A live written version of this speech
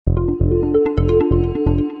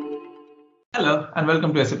Hello, and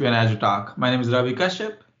welcome to SAP on Azure Talk. My name is Ravi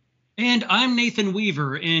Kashyap. And I'm Nathan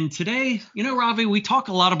Weaver. And today, Ravi, we talk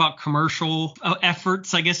a lot about commercial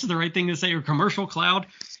efforts, I guess is the right thing to say, or commercial cloud.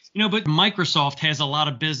 But Microsoft has a lot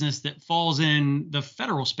of business that falls in the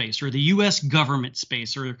federal space or the U.S. government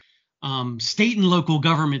space or state and local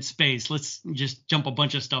government space. Let's just jump a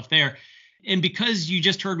bunch of stuff there. And because you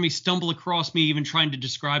just heard me stumble across me even trying to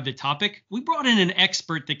describe the topic, we brought in an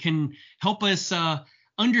expert that can help us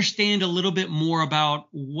understand a little bit more about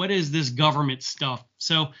what is this government stuff.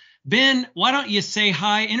 So, Ben, why don't you say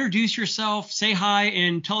hi, introduce yourself, say hi,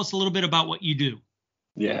 and tell us a little bit about what you do.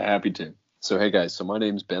 Yeah, happy to. So, hey guys, so my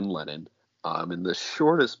name's Ben Lennon. And the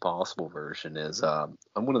shortest possible version is I'm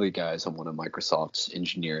one of the guys on one of Microsoft's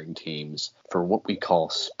engineering teams for what we call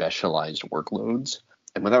specialized workloads.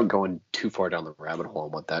 And without going too far down the rabbit hole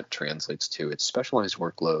on what that translates to, it's specialized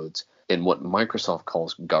workloads in what Microsoft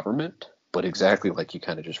calls government. But exactly like you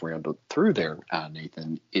kind of just rounded through there,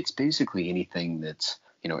 Nathan, it's basically anything that's,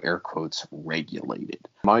 air quotes, regulated.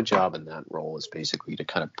 My job in that role is basically to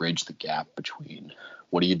kind of bridge the gap between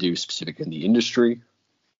what do you do specifically in the industry,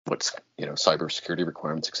 what's, cybersecurity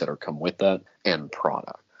requirements, et cetera, come with that, and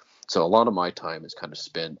product. So a lot of my time is kind of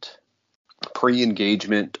spent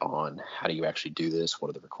pre-engagement on how do you actually do this, what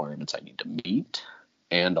are the requirements I need to meet,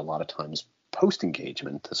 and a lot of times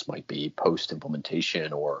post-engagement, this might be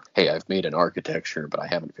post-implementation or, hey, I've made an architecture, but I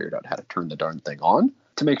haven't figured out how to turn the darn thing on,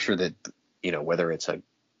 to make sure that, whether it's a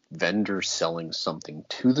vendor selling something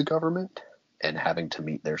to the government and having to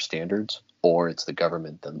meet their standards, or it's the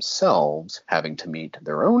government themselves having to meet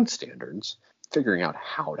their own standards, figuring out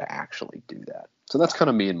how to actually do that. So that's kind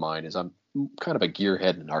of me and mine, is I'm kind of a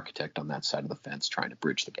gearhead and an architect on that side of the fence, trying to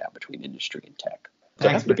bridge the gap between industry and tech. So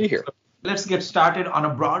happy to be here. Let's get started on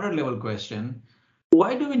a broader level question.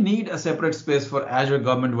 Why do we need a separate space for Azure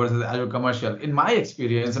Government versus Azure Commercial? In my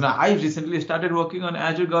experience, and I recently started working on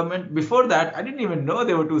Azure Government. Before that, I didn't even know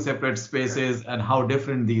there were two separate spaces and how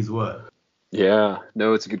different these were. Yeah,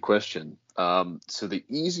 no, it's a good question. So the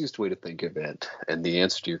easiest way to think of it, and the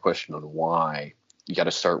answer to your question on why, you got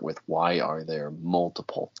to start with why are there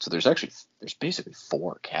multiple? So there's basically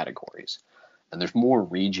four categories. And there's more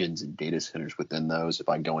regions and data centers within those if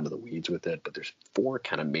I go into the weeds with it, but there's four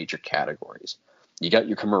kind of major categories. You got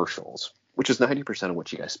your commercials, which is 90% of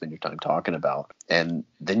what you guys spend your time talking about. And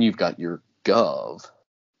then you've got your gov,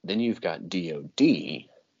 then you've got DoD,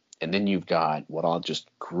 and then you've got what I'll just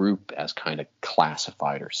group as kind of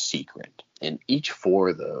classified or secret. And each four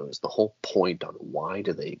of those, the whole point on why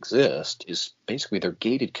do they exist is basically they're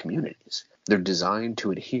gated communities. They're designed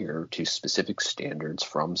to adhere to specific standards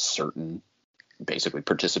from certain basically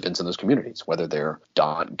participants in those communities, whether they're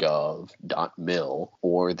 .gov, .mil,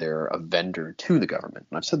 or they're a vendor to the government.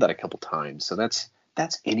 And I've said that a couple times. So that's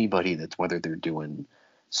anybody that's whether they're doing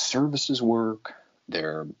services work,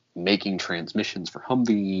 they're making transmissions for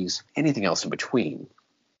Humvees, anything else in between.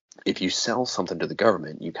 If you sell something to the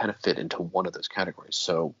government, you kind of fit into one of those categories.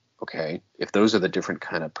 So, okay, if those are the different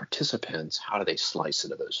kind of participants, how do they slice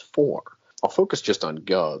into those four? I'll focus just on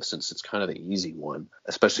Gov since it's kind of the easy one,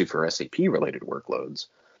 especially for SAP related workloads.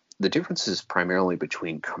 The differences primarily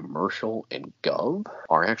between commercial and Gov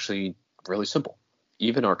are actually really simple.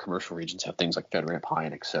 Even our commercial regions have things like FedRAMP High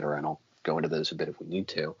and et cetera, and I'll go into those a bit if we need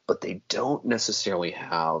to, but they don't necessarily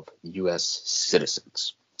have U.S.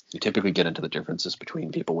 citizens. You typically get into the differences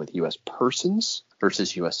between people with U.S. persons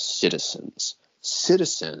versus U.S. citizens.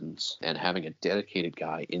 Citizens and having a dedicated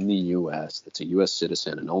guy in the U.S. that's a U.S.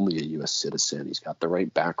 citizen and only a U.S. citizen, he's got the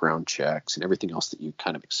right background checks and everything else that you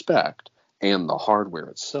kind of expect, and the hardware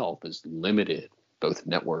itself is limited, both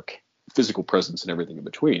network, physical presence, and everything in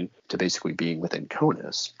between, to basically being within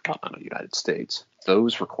CONUS, continental United States.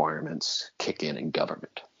 Those requirements kick in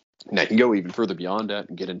government. Now, you can go even further beyond that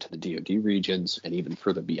and get into the DoD regions, and even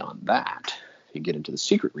further beyond that, you get into the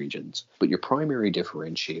secret regions. But your primary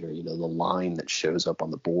differentiator, the line that shows up on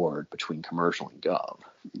the board between commercial and gov,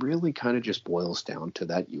 really kind of just boils down to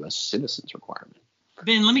that U.S. citizens requirement.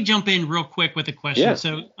 Ben, let me jump in real quick with a question. Yeah.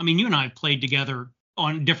 So, you and I have played together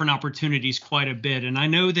on different opportunities quite a bit. And I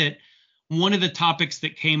know that one of the topics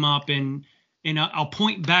that came up, and I'll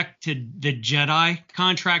point back to the JEDI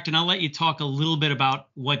contract, and I'll let you talk a little bit about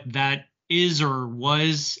what that is or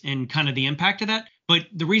was and kind of the impact of that. But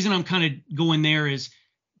the reason I'm kind of going there is,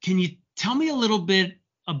 can you tell me a little bit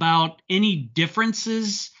about any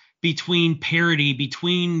differences between parity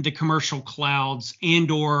between the commercial clouds and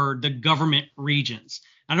or the government regions?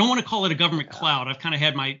 I don't want to call it a government cloud. I've kind of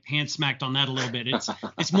had my hand smacked on that a little bit.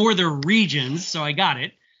 It's more the regions, so I got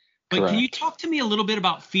it. But Correct. Can you talk to me a little bit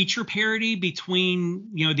about feature parity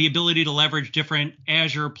between, the ability to leverage different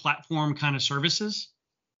Azure platform kind of services?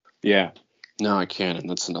 Yeah. No, I can, and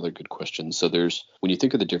that's another good question. So when you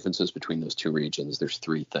think of the differences between those two regions, there's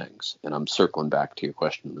three things, and I'm circling back to your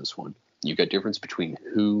question in this one. You got difference between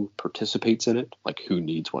who participates in it, like who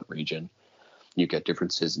needs what region. You get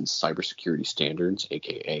differences in cybersecurity standards,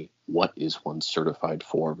 aka what is one certified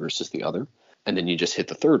for versus the other. And then you just hit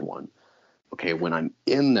the third one. Okay, when I'm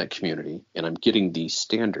in that community and I'm getting these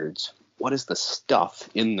standards, what is the stuff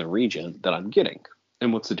in the region that I'm getting?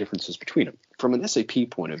 And what's the differences between them? From an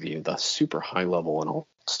SAP point of view, the super high level, and I'll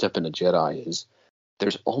step into JEDI, is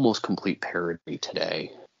there's almost complete parity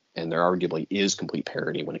today. And there arguably is complete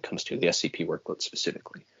parity when it comes to the SAP workload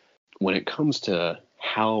specifically. When it comes to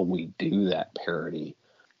how we do that parity,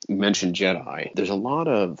 you mentioned JEDI. There's a lot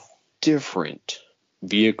of different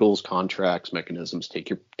vehicles, contracts, mechanisms, take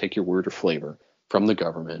your word or flavor, from the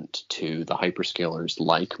government to the hyperscalers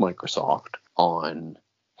like Microsoft on,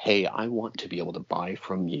 hey, I want to be able to buy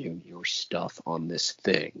from you your stuff on this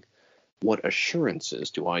thing. What assurances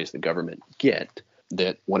do I as the government get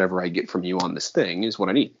that whatever I get from you on this thing is what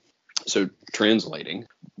I need? So translating,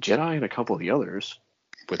 JEDI and a couple of the others,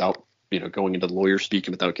 without going into lawyer speak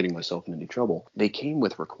and without getting myself in any trouble, they came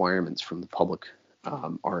with requirements from the public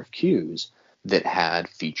RFQs that had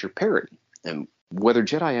feature parity. And whether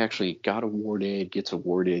JEDI actually got awarded, gets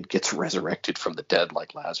resurrected from the dead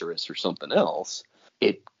like Lazarus or something else,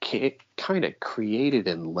 it kind of created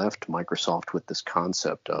and left Microsoft with this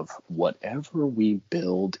concept of whatever we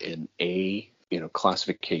build in a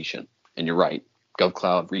classification. And you're right,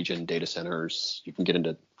 GovCloud, region, data centers, you can get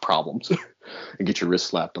into problems and get your wrist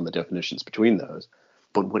slapped on the definitions between those.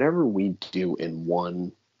 But whatever we do in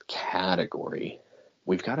one category,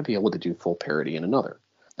 we've got to be able to do full parity in another.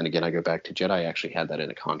 And again, I go back to JEDI actually had that in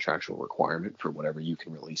a contractual requirement for whatever you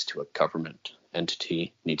can release to a government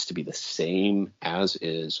entity needs to be the same as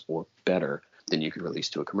is or better than you could release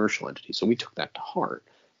to a commercial entity. So we took that to heart.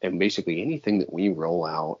 And basically anything that we roll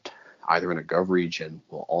out either in a gov region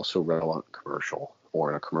will also roll out in commercial, or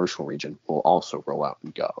in a commercial region will also roll out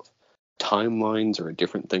in gov. Timelines are a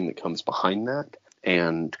different thing that comes behind that,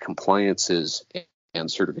 and compliances and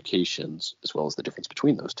certifications, as well as the difference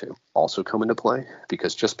between those two, also come into play,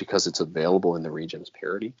 because just because it's available in the region as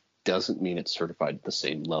parity doesn't mean it's certified at the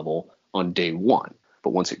same level on day one. But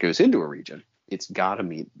once it goes into a region, it's got to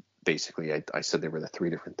meet, basically, I said there were the three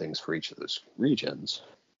different things for each of those regions,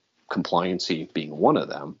 compliancy being one of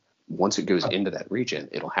them. Once it goes into that region,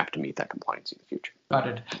 it'll have to meet that compliance in the future. Got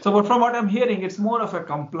it. So from what I'm hearing, it's more of a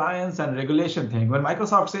compliance and regulation thing. When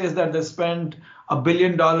Microsoft says that they spend $1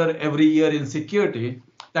 billion every year in security,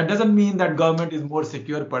 that doesn't mean that government is more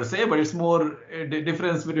secure per se, but it's more the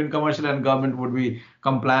difference between commercial and government would be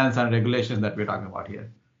compliance and regulations that we're talking about here.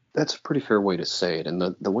 That's a pretty fair way to say it. And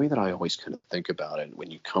the way that I always kind of think about it when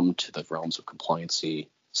you come to the realms of compliancy,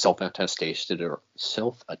 self-attested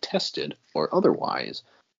or otherwise,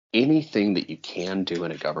 anything that you can do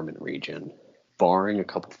in a government region, barring a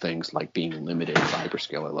couple things like being limited at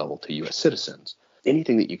hyperscaler level to U.S. citizens,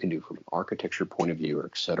 anything that you can do from an architecture point of view, or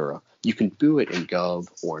et cetera, you can do it in gov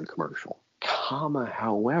or in commercial.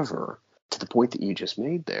 However, to the point that you just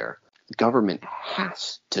made there, the government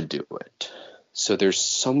has to do it. So there's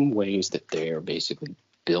some ways that they are basically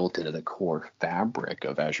built into the core fabric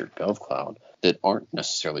of Azure GovCloud that aren't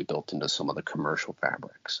necessarily built into some of the commercial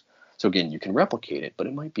fabrics. So again, you can replicate it, but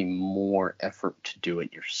it might be more effort to do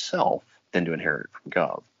it yourself than to inherit it from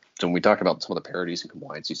Gov. So when we talk about some of the parities and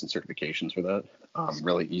compliances and certifications for that,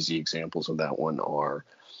 really easy examples of that one are,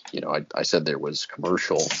 I said there was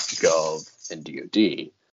commercial, Gov, and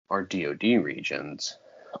DoD. Our DoD regions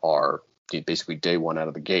are basically day one out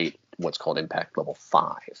of the gate, what's called Impact Level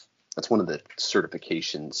 5. That's one of the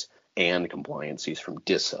certifications and compliances from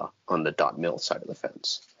DISA on the .mil side of the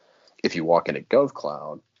fence. If you walk into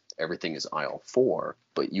GovCloud, everything is IL4,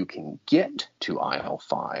 but you can get to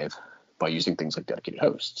IL5 by using things like dedicated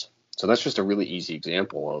hosts. So that's just a really easy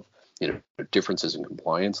example of differences in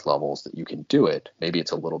compliance levels that you can do it. Maybe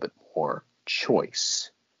it's a little bit more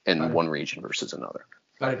choice in one region versus another.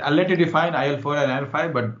 Got it. I'll let you define IL4 and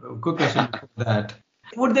IL5, but quick question for that.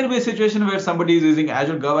 Would there be a situation where somebody is using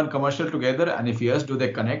Azure Gov and commercial together? And if yes, do they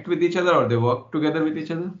connect with each other or they work together with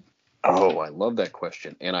each other? Oh, I love that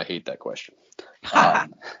question. And I hate that question.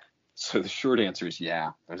 So the short answer is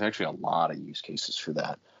yeah. There's actually a lot of use cases for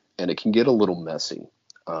that. And it can get a little messy.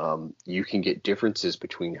 You can get differences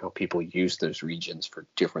between how people use those regions for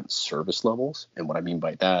different service levels. And what I mean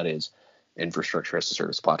by that is infrastructure as a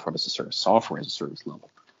service, platform as a service, software as a service level.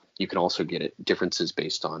 You can also get differences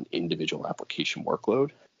based on individual application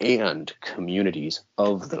workload and communities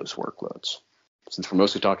of those workloads. Since we're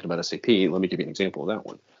mostly talking about SAP, let me give you an example of that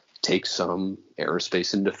one. Take some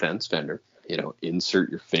aerospace and defense vendor,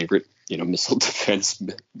 insert your favorite, missile defense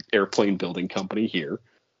airplane building company here.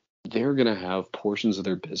 They're going to have portions of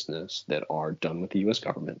their business that are done with the U.S.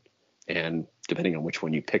 government. And depending on which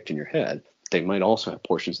one you picked in your head, they might also have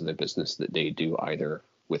portions of their business that they do either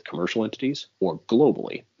with commercial entities or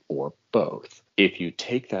globally or both. If you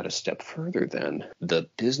take that a step further, then the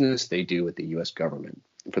business they do with the U.S. government,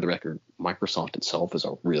 for the record, Microsoft itself is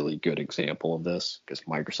a really good example of this because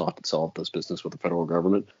Microsoft itself does business with the federal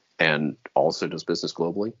government and also does business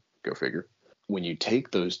globally. Go figure. When you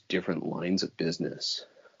take those different lines of business,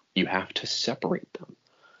 you have to separate them.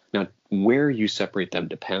 Now, where you separate them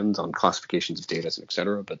depends on classifications of data, et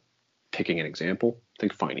cetera, but picking an example,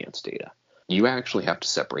 think finance data. You actually have to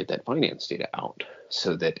separate that finance data out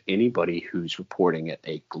so that anybody who's reporting at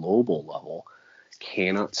a global level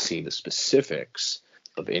cannot see the specifics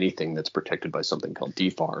of anything that's protected by something called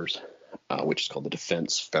DFARS, which is called the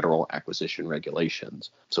Defense Federal Acquisition Regulations.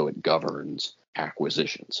 So it governs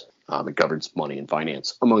acquisitions. It governs money and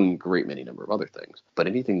finance, among a great many number of other things. But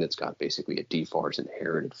anything that's got basically a DFARS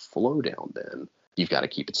inherited flow down, then you've got to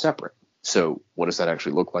keep it separate. So what does that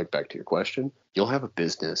actually look like? Back to your question, you'll have a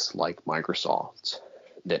business like Microsoft's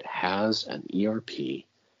that has an ERP,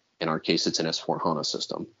 in our case it's an S/4HANA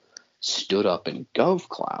system, stood up in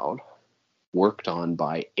GovCloud, worked on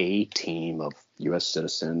by a team of U.S.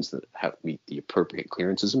 citizens that have meet the appropriate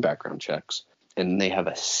clearances and background checks, and they have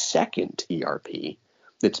a second ERP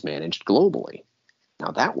that's managed globally.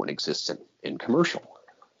 Now that one exists in commercial.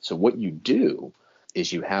 So what you do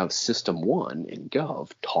is you have System 1 in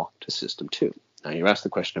Gov talk to System 2. Now you ask the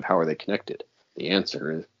question of how are they connected? The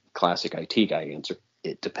answer is classic IT guy answer.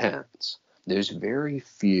 It depends. There's very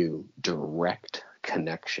few direct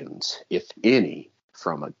connections, if any,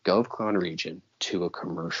 from a GovCloud region to a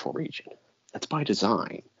commercial region. That's by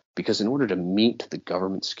design, because in order to meet the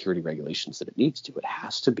government security regulations that it needs to, it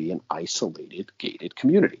has to be an isolated, gated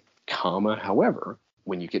community. However,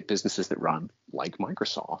 when you get businesses that run like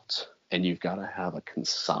Microsoft's, and you've got to have a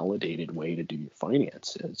consolidated way to do your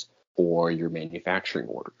finances or your manufacturing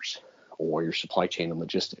orders or your supply chain and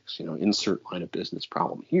logistics, insert line of business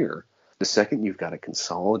problem here. The second you've got to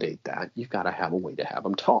consolidate that, you've got to have a way to have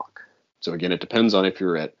them talk. So again, it depends on if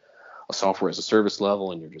you're at a software as a service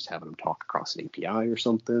level and you're just having them talk across an API or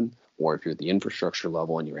something, or if you're at the infrastructure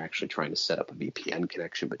level and you're actually trying to set up a VPN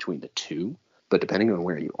connection between the two. But depending on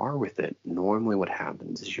where you are with it, normally what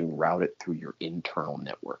happens is you route it through your internal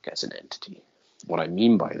network as an entity. What I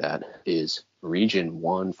mean by that is Region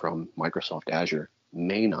 1 from Microsoft Azure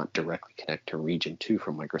may not directly connect to Region 2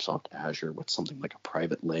 from Microsoft Azure with something like a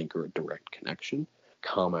private link or a direct connection,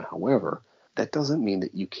 however, that doesn't mean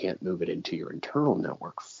that you can't move it into your internal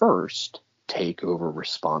network first, take over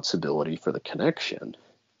responsibility for the connection,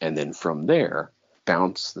 and then from there,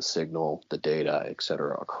 bounce the signal, the data, et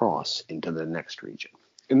cetera, across into the next region.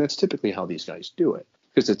 And that's typically how these guys do it,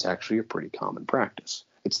 because it's actually a pretty common practice.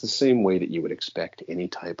 It's the same way that you would expect any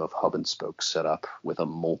type of hub and spoke setup with a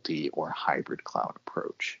multi or hybrid cloud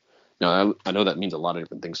approach. Now, I know that means a lot of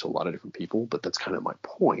different things to a lot of different people, but that's kind of my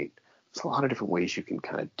point. There's a lot of different ways you can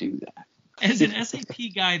kind of do that. As an SAP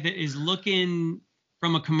guy that is looking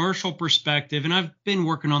from a commercial perspective, and I've been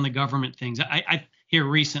working on the government things I here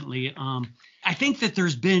recently, I think that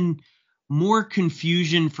there's been more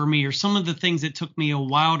confusion for me, or some of the things that took me a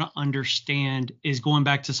while to understand is going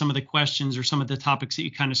back to some of the questions or some of the topics that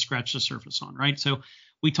you kind of scratch the surface on, right? So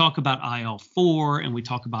we talk about IL4 and we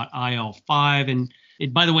talk about IL5.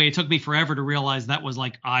 And by the way, it took me forever to realize that was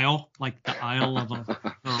like aisle, like the aisle of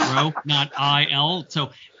a row, not IL.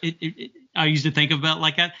 So I used to think about it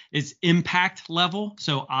like that. It's impact level.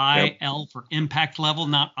 So IL for impact level,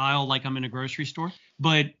 not aisle like I'm in a grocery store.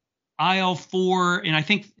 But IL4, and I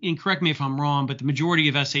think, and correct me if I'm wrong, but the majority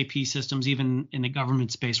of SAP systems, even in the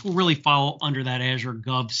government space, will really fall under that Azure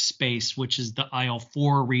Gov space, which is the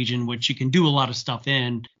IL4 region, which you can do a lot of stuff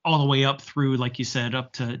in, all the way up through, like you said,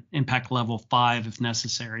 up to impact level 5 if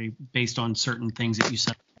necessary, based on certain things that you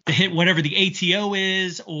set to hit whatever the ATO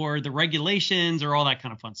is or the regulations or all that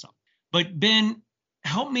kind of fun stuff. But Ben,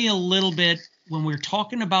 help me a little bit when we're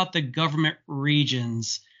talking about the government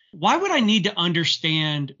regions. Why would I need to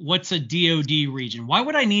understand what's a DoD region? Why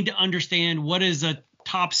would I need to understand what is a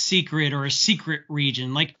top secret or a secret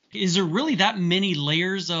region? Like, is there really that many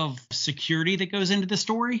layers of security that goes into the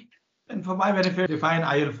story? And for my benefit, define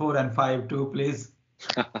IL4 and 5 too, please.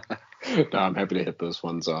 No, I'm happy to hit those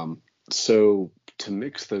ones. So to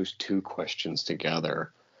mix those two questions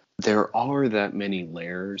together, there are that many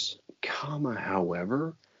layers,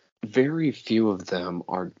 however, very few of them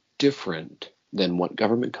are different than what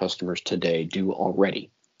government customers today do already.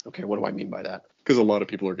 Okay, what do I mean by that? Because a lot of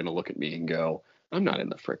people are going to look at me and go, I'm not in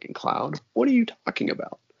the freaking cloud. What are you talking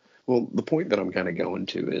about? Well, the point that I'm kind of going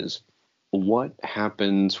to is what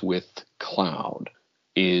happens with cloud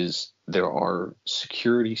is there are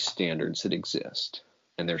security standards that exist,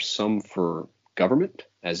 and there's some for government,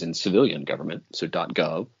 as in civilian government, so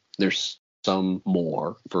 .gov. There's some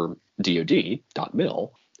more for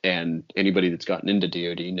DoD.mil, and anybody that's gotten into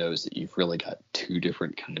DoD knows that you've really got two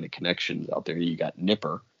different kind of connections out there. You got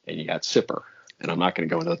NIPR and you got SIPR. And I'm not going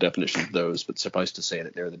to go into the definition of those, but suffice to say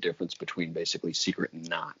that they're the difference between basically secret and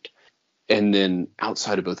not. And then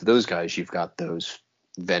outside of both of those guys, you've got those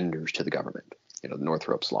vendors to the government, the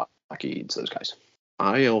Northrops, Lockheeds, those guys.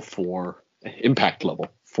 IL4, impact level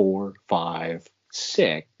 4, 5,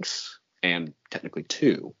 6, and technically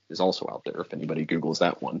 2 is also out there if anybody Googles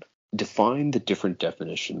that one. Define the different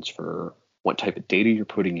definitions for what type of data you're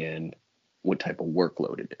putting in, what type of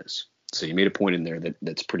workload it is. So you made a point in there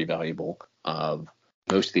that's pretty valuable. Of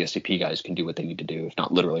most of the SAP guys can do what they need to do, if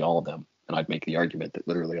not literally all of them. And I'd make the argument that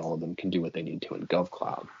literally all of them can do what they need to in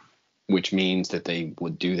GovCloud, which means that they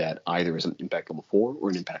would do that either as an impact level 4 or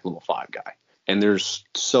an impact level 5 guy. And there's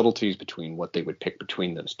subtleties between what they would pick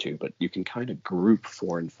between those two, but you can kind of group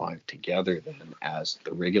 4 and 5 together then as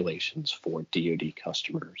the regulations for DoD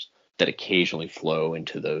customers that occasionally flow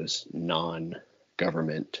into those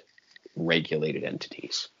non-government regulated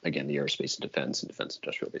entities. Again, the aerospace and defense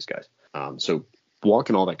industrial base guys. So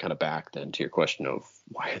walking all that kind of back then to your question of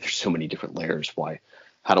why are there so many different layers?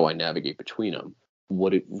 How do I navigate between them?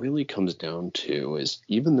 What it really comes down to is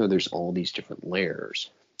even though there's all these different layers,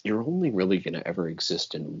 you're only really going to ever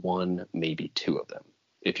exist in one, maybe two of them.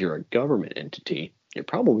 If you're a government entity, you're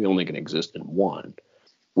probably only going to exist in one,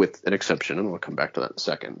 with an exception, and I'll come back to that in a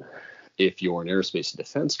second. If you're an aerospace and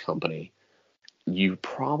defense company, you're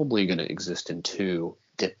probably going to exist in two,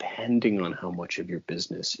 depending on how much of your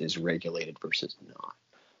business is regulated versus not.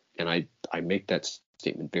 And I make that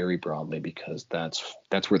statement very broadly because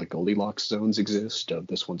that's where the Goldilocks zones exist of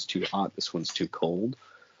this one's too hot, this one's too cold,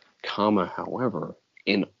 however,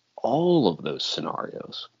 in all of those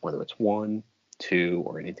scenarios, whether it's 1, 2,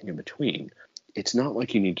 or anything in between, it's not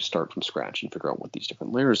like you need to start from scratch and figure out what these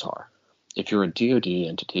different layers are. If you're a DoD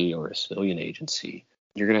entity or a civilian agency,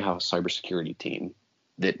 you're going to have a cybersecurity team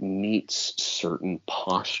that meets certain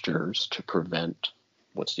postures to prevent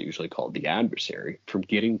what's usually called the adversary from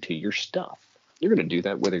getting to your stuff. You're going to do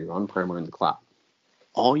that whether you're on-prem or in the cloud.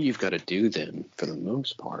 All you've got to do then, for the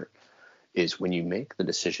most part, is when you make the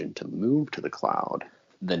decision to move to the cloud,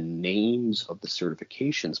 the names of the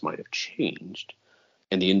certifications might have changed,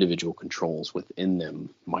 and the individual controls within them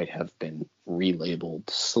might have been relabeled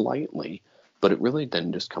slightly, but it really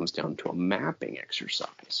then just comes down to a mapping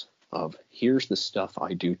exercise of here's the stuff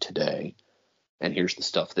I do today, and here's the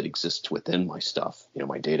stuff that exists within my stuff,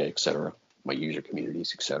 my data, et cetera, my user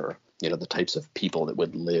communities, et cetera, the types of people that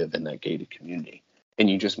would live in that gated community. And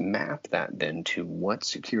you just map that then to what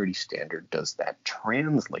security standard does that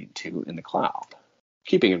translate to in the cloud.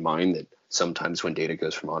 Keeping in mind that sometimes when data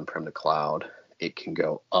goes from on-prem to cloud, it can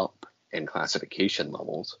go up in classification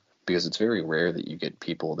levels because it's very rare that you get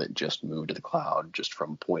people that just move to the cloud just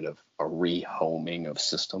from a point of a rehoming of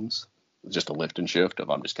systems, just a lift and shift of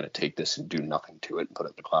I'm just going to take this and do nothing to it and put it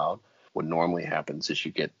in the cloud. What normally happens is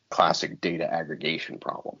you get classic data aggregation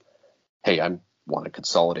problem. Hey, I want to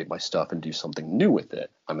consolidate my stuff and do something new with it.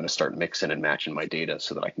 I'm going to start mixing and matching my data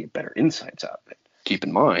so that I can get better insights out of it. Keep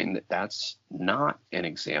in mind that that's not an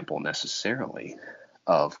example necessarily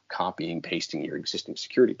of copying, pasting your existing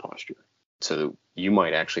security posture. So you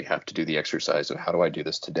might actually have to do the exercise of how do I do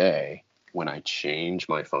this today? When I change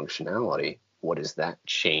my functionality, what does that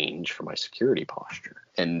change for my security posture?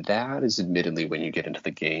 And that is admittedly when you get into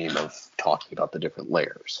the game of talking about the different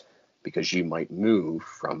layers, because you might move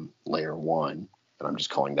from layer 1, and I'm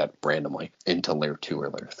just calling that randomly, into layer 2 or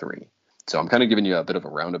layer 3. So I'm kind of giving you a bit of a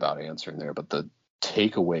roundabout answer in there, but the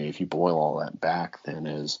takeaway, if you boil all that back, then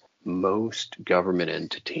is most government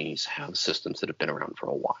entities have systems that have been around for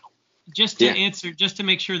a while. Just to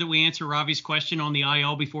make sure that we answer Ravi's question on the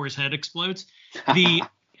IL before his head explodes.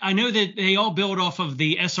 I know that they all build off of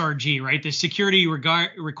the SRG, right? The Security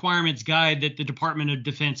Requirements Guide that the Department of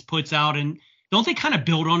Defense puts out, and don't they kind of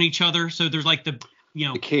build on each other? So there's like They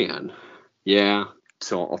can, yeah.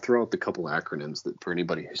 So I'll throw out the couple acronyms that for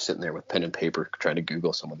anybody who's sitting there with pen and paper trying to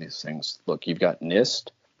Google some of these things. Look, you've got NIST,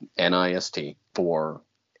 NIST for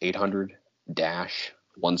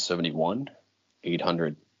 800-171,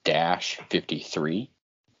 800-53.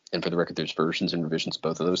 And for the record, there's versions and revisions of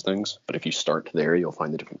both of those things. But if you start there, you'll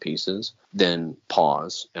find the different pieces. Then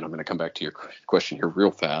pause, and I'm going to come back to your question here real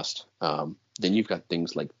fast. Then you've got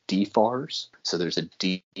things like DFARS. So there's a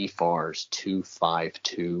DFARS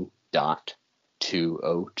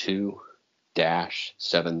 252.202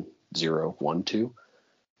 -7012.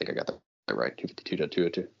 I think I got that right.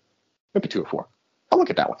 252.202. Maybe 204. I'll look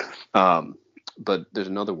at that one. But there's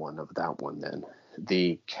another one of that one then.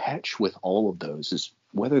 The catch with all of those is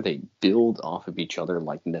whether they build off of each other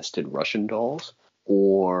like nested Russian dolls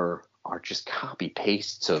or are just copy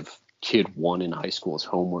pastes of kid 1 in high school's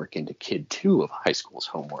homework into kid 2 of high school's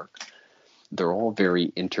homework. They're all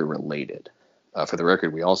very interrelated. For the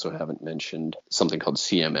record, we also haven't mentioned something called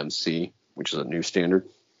CMMC, which is a new standard.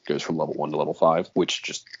 Goes from level 1 to level 5, which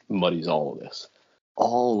just muddies all of this.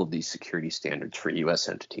 All of these security standards for U.S.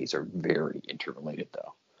 entities are very interrelated,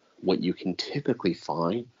 though. What you can typically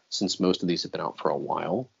find, since most of these have been out for a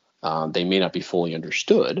while, they may not be fully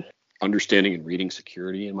understood. Understanding and reading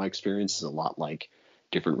security, in my experience, is a lot like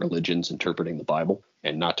different religions interpreting the Bible.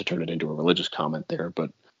 And not to turn it into a religious comment there,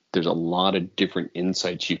 but there's a lot of different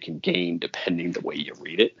insights you can gain depending the way you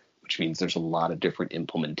read it, which means there's a lot of different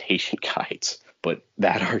implementation guides. But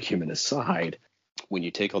that argument aside, when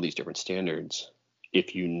you take all these different standards,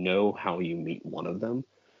 if you know how you meet one of them,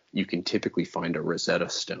 you can typically find a Rosetta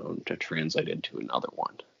Stone to translate into another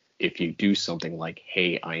one. If you do something like,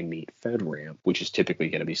 hey, I meet FedRAMP, which is typically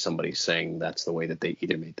going to be somebody saying that's the way that they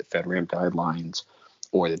either meet the FedRAMP guidelines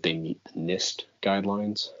or that they meet the NIST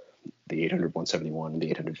guidelines, the 800-171 and the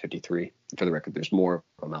 853. For the record, there's more of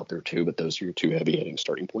them out there too, but those are your two heavy-hitting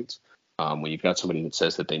starting points. When you've got somebody that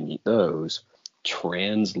says that they meet those,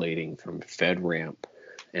 translating from FedRAMP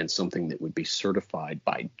and something that would be certified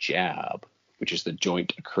by JAB, which is the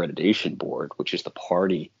Joint Accreditation Board, which is the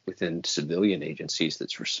party within civilian agencies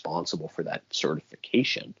that's responsible for that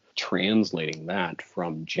certification, translating that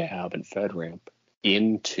from JAB and FedRAMP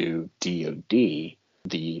into DoD,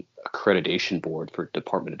 the accreditation board for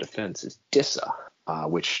Department of Defense is DISA,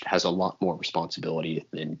 which has a lot more responsibility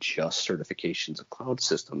than just certifications of cloud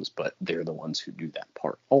systems, but they're the ones who do that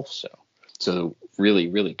part also. So really,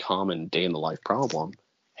 really common day in the life problem.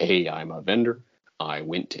 Hey, I'm a vendor. I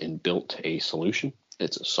went and built a solution.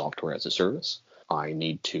 It's a software as a service. I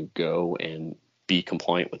need to go and be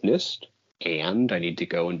compliant with NIST, and I need to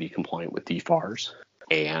go and be compliant with DFARS,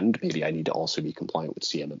 and maybe I need to also be compliant with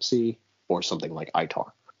CMMC or something like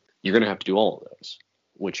ITAR. You're going to have to do all of those.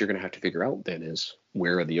 What you're going to have to figure out then is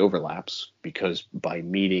where are the overlaps, because by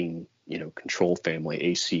meeting, control family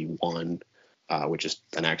AC1, which is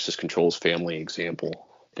an access controls family example,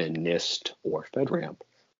 then NIST or FedRAMP,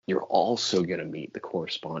 you're also going to meet the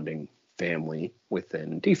corresponding family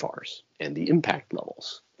within DFARS and the impact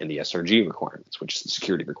levels and the SRG requirements, which is the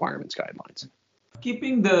security requirements guidelines.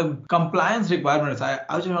 Keeping the compliance requirements, I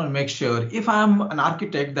just want to make sure if I'm an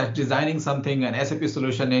architect that's designing something, an SAP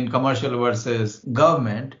solution in commercial versus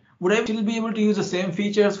government, would I still be able to use the same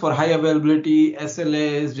features for high availability,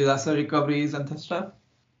 SLAs, disaster recoveries, and that stuff?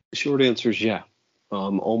 The short answer is yeah.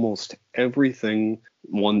 Almost everything,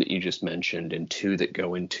 one that you just mentioned, and two that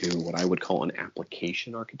go into what I would call an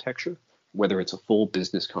application architecture, whether it's a full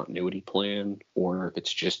business continuity plan or if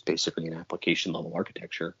it's just basically an application level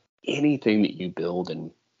architecture, anything that you build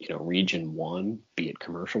in region 1, be it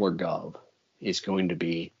commercial or gov, is going to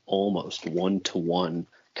be almost one-to-one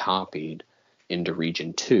copied into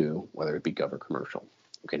region 2, whether it be gov or commercial.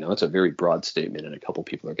 Okay, now that's a very broad statement, and a couple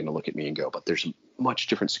people are going to look at me and go, but there's much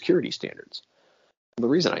different security standards. The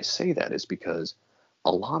reason I say that is because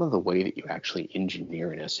a lot of the way that you actually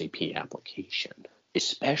engineer an SAP application,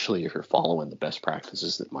 especially if you're following the best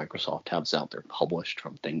practices that Microsoft has out there published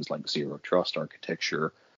from things like Zero Trust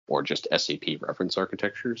architecture or just SAP reference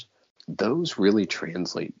architectures, those really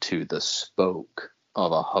translate to the spoke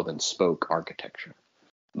of a hub and spoke architecture.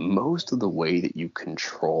 Most of the way that you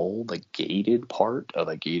control the gated part of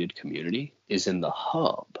a gated community is in the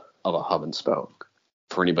hub of a hub and spoke.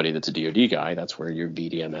 For anybody that's a DoD guy, that's where your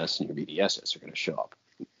VDMS and your VDSS are going to show up.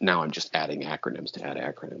 Now I'm just adding acronyms to add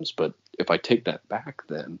acronyms, but if I take that back,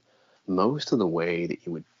 then most of the way that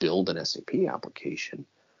you would build an SAP application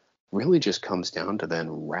really just comes down to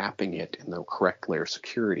then wrapping it in the correct layer of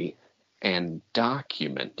security and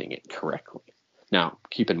documenting it correctly. Now,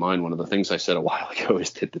 keep in mind, one of the things I said a while ago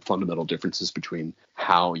is that the fundamental differences between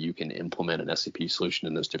how you can implement an SAP solution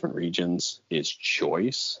in those different regions is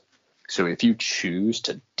choice. So if you choose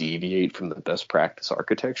to deviate from the best practice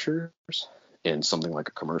architectures in something like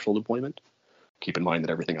a commercial deployment, keep in mind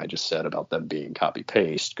that everything I just said about them being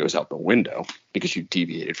copy-paste goes out the window because you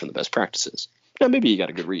deviated from the best practices. Now, maybe you got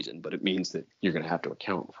a good reason, but it means that you're going to have to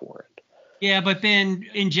account for it. Yeah, but then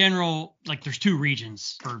in general, there's 2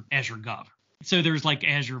 regions for Azure Gov. So there's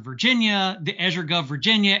Azure Virginia, the Azure Gov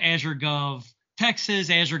Virginia, Azure Gov Texas,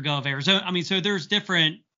 Azure Gov Arizona. So there's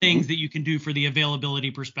different things that you can do for the availability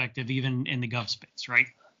perspective, even in the Gov space, right?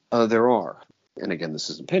 There are. and again, this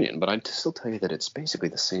is opinion, but I'd still tell you that it's basically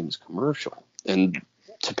the same as commercial. And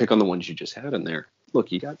to pick on the ones you just had in there,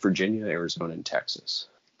 look, you got Virginia, Arizona, and Texas.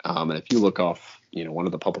 And if you look off, one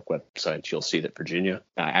of the public websites, you'll see that Virginia,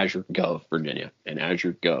 Azure Gov Virginia and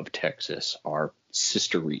Azure Gov Texas are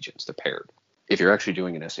sister regions. They're paired. If you're actually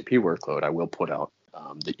doing an SAP workload, I will put out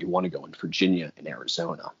that you want to go in Virginia and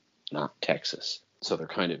Arizona, not Texas. So they're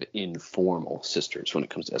kind of informal sisters when it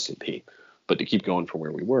comes to SAP. But to keep going from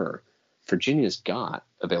where we were, Virginia's got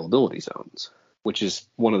availability zones, which is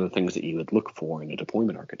one of the things that you would look for in a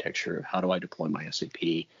deployment architecture. How do I deploy my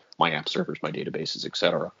SAP, my app servers, my databases, et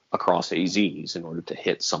cetera, across AZs in order to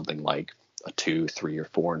hit something like a 2, 3, or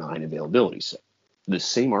 4 9 availability set? The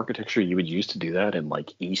same architecture you would use to do that in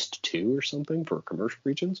like East 2 or something for commercial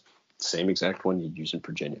regions, same exact one you'd use in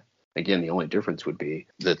Virginia. Again, the only difference would be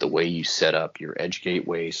that the way you set up your edge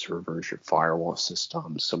gateway servers, your firewall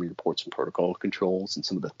systems, some of your ports and protocol controls, and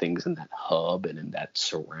some of the things in that hub and in that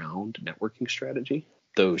surround networking strategy,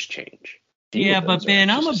 those change. Yeah, but Ben,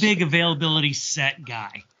 I'm a big availability set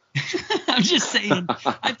guy. I'm just saying,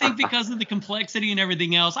 I think because of the complexity and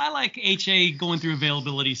everything else, I like HA going through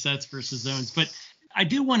availability sets versus zones. But I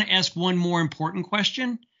do want to ask one more important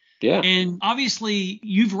question. Yeah. And obviously,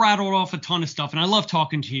 you've rattled off a ton of stuff, and I love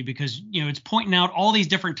talking to you because, it's pointing out all these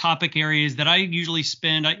different topic areas that I usually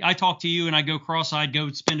spend. I talk to you and I go cross-eyed,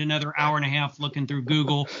 go spend another hour and a half looking through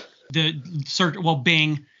Google,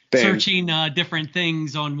 Bing, searching different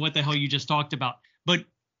things on what the hell you just talked about. But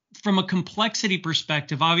from a complexity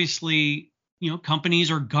perspective, obviously,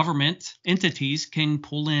 companies or government entities can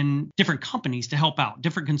pull in different companies to help out,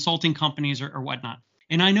 different consulting companies or whatnot.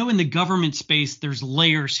 And I know in the government space, there's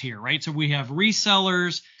layers here, right? So we have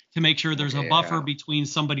resellers to make sure there's a buffer between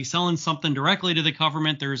somebody selling something directly to the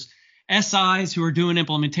government. There's SIs who are doing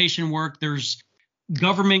implementation work. There's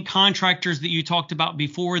government contractors that you talked about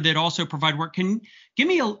before that also provide work. Can you give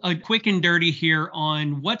me a quick and dirty here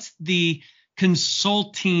on what's the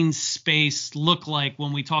consulting space look like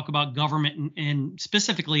when we talk about government and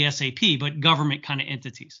specifically SAP, but government kind of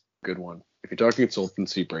entities? Good one. If you're talking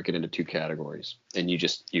consultancy, break it into 2 categories, and you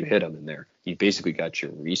hit them in there. You basically got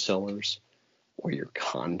your resellers or your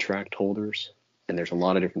contract holders, and there's a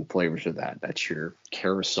lot of different flavors of that. That's your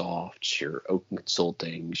Carahsofts, your Open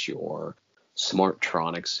Consultings, your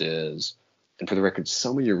Smartronixes, and for the record,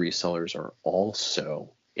 some of your resellers are also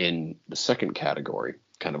in the second category,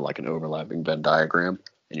 kind of like an overlapping Venn diagram.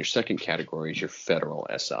 And your second category is your federal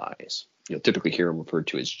SIs. You'll typically hear them referred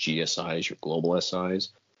to as GSIs, your global SIs.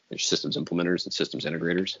 There's systems implementers and systems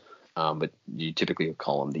integrators, but you typically would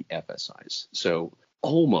call them the FSIs. So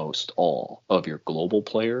almost all of your global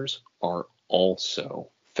players are also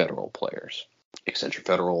federal players. Accenture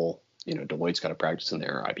Federal, Deloitte's got a practice in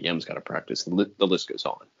there, IBM's got a practice, the list goes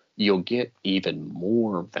on. You'll get even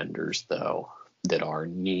more vendors, though, that are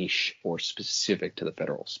niche or specific to the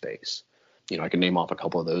federal space. I can name off a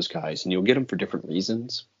couple of those guys, and you'll get them for different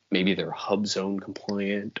reasons. Maybe they're hub zone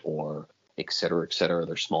compliant or et cetera, et cetera.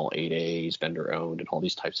 They're small 8As, vendor owned, and all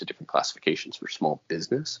these types of different classifications for small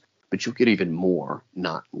business. But you'll get even more,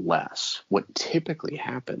 not less. What typically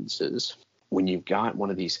happens is when you've got one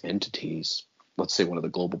of these entities, let's say one of the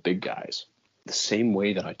global big guys, the same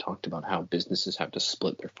way that I talked about how businesses have to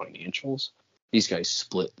split their financials, these guys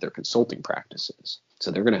split their consulting practices. So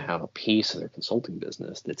they're going to have a piece of their consulting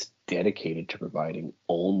business that's dedicated to providing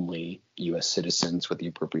only U.S. citizens with the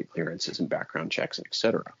appropriate clearances and background checks, et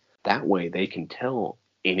cetera. That way they can tell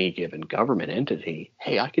any given government entity,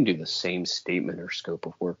 hey, I can do the same statement or scope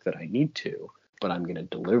of work that I need to, but I'm going to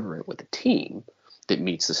deliver it with a team that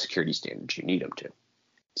meets the security standards you need them to.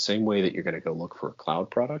 Same way that you're going to go look for a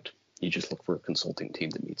cloud product, you just look for a consulting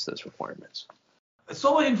team that meets those requirements.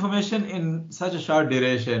 So much information in such a short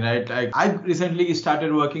duration, right? Like I recently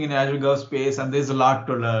started working in Azure Gov space, and there's a lot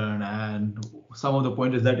to learn. And some of the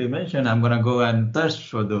pointers that you mentioned, I'm going to go and search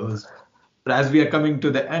for those. But as we are coming to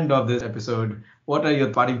the end of this episode, what are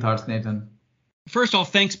your parting thoughts, Nathan? First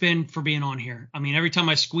off, thanks, Ben, for being on here. I mean, every time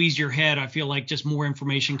I squeeze your head, I feel like just more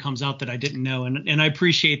information comes out that I didn't know. And I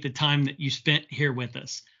appreciate the time that you spent here with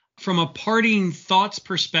us. From a parting thoughts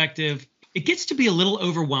perspective, it gets to be a little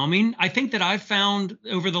overwhelming. I think that I've found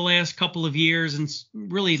over the last couple of years and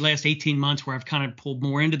really last 18 months where I've kind of pulled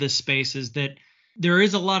more into this space is that there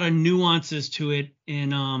is a lot of nuances to it.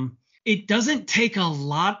 And it doesn't take a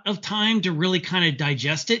lot of time to really kind of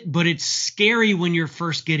digest it, but it's scary when you're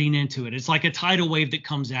first getting into it. It's like a tidal wave that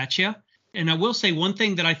comes at you. And I will say one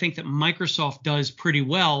thing that I think that Microsoft does pretty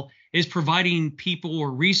well is providing people or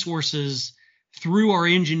resources through our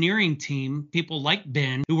engineering team, people like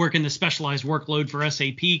Ben, who work in the specialized workload for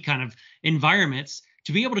SAP kind of environments,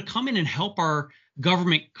 to be able to come in and help our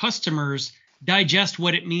government customers digest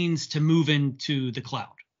what it means to move into the cloud.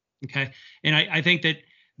 Okay. And I think that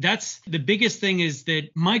that's the biggest thing, is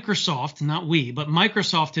that Microsoft, not we, but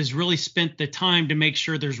Microsoft has really spent the time to make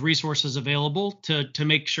sure there's resources available to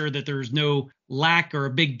make sure that there's no lack or a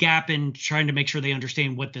big gap in trying to make sure they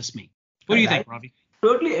understand what this means. What do you think, Ravi?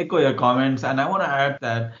 Totally echo your comments. And I want to add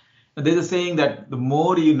that there's a saying that the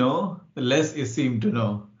more you know, the less you seem to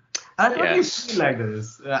know. And I totally feel like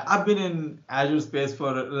this. I've been in Azure space for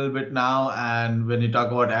a little bit now. And when you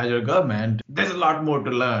talk about Azure government, there's a lot more to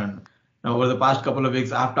learn. Now, over the past couple of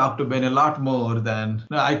weeks, I've talked to Ben a lot more than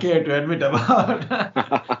I care to admit about.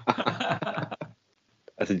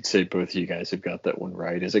 I think say both of you guys have got that one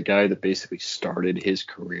right. As a guy that basically started his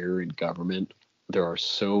career in government, there are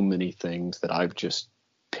so many things that I've just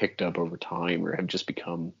picked up over time or have just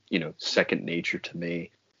become, second nature to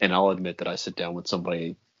me. And I'll admit that I sit down with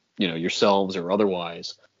somebody, yourselves or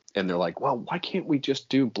otherwise, and they're like, well, why can't we just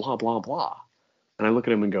do blah, blah, blah? And I look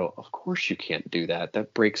at them and go, of course you can't do that.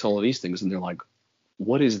 That breaks all of these things. And they're like,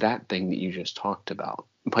 what is that thing that you just talked about?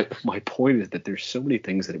 My point is that there's so many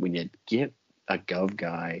things that when you get a gov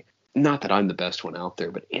guy, not that I'm the best one out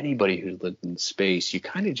there, but anybody who's lived in space, you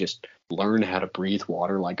kind of just learn how to breathe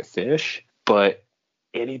water like a fish. But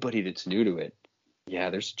anybody that's new to it,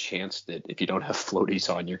 yeah, there's a chance that if you don't have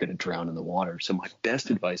floaties on, you're going to drown in the water. So my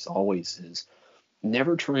best advice always is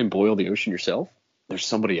never try and boil the ocean yourself. There's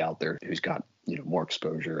somebody out there who's got, more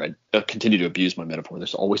exposure. I continue to abuse my metaphor.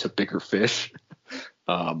 There's always a bigger fish.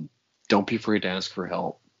 Don't be afraid to ask for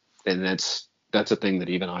help. And that's a thing that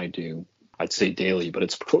even I do. I'd say daily, but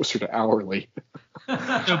it's closer to hourly.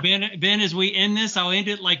 So Ben, as we end this, I'll end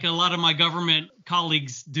it like a lot of my government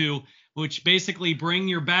colleagues do, which basically bring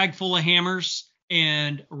your bag full of hammers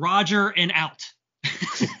and Roger and out.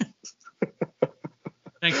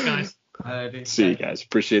 Thanks, guys. See you guys.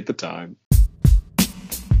 Appreciate the time.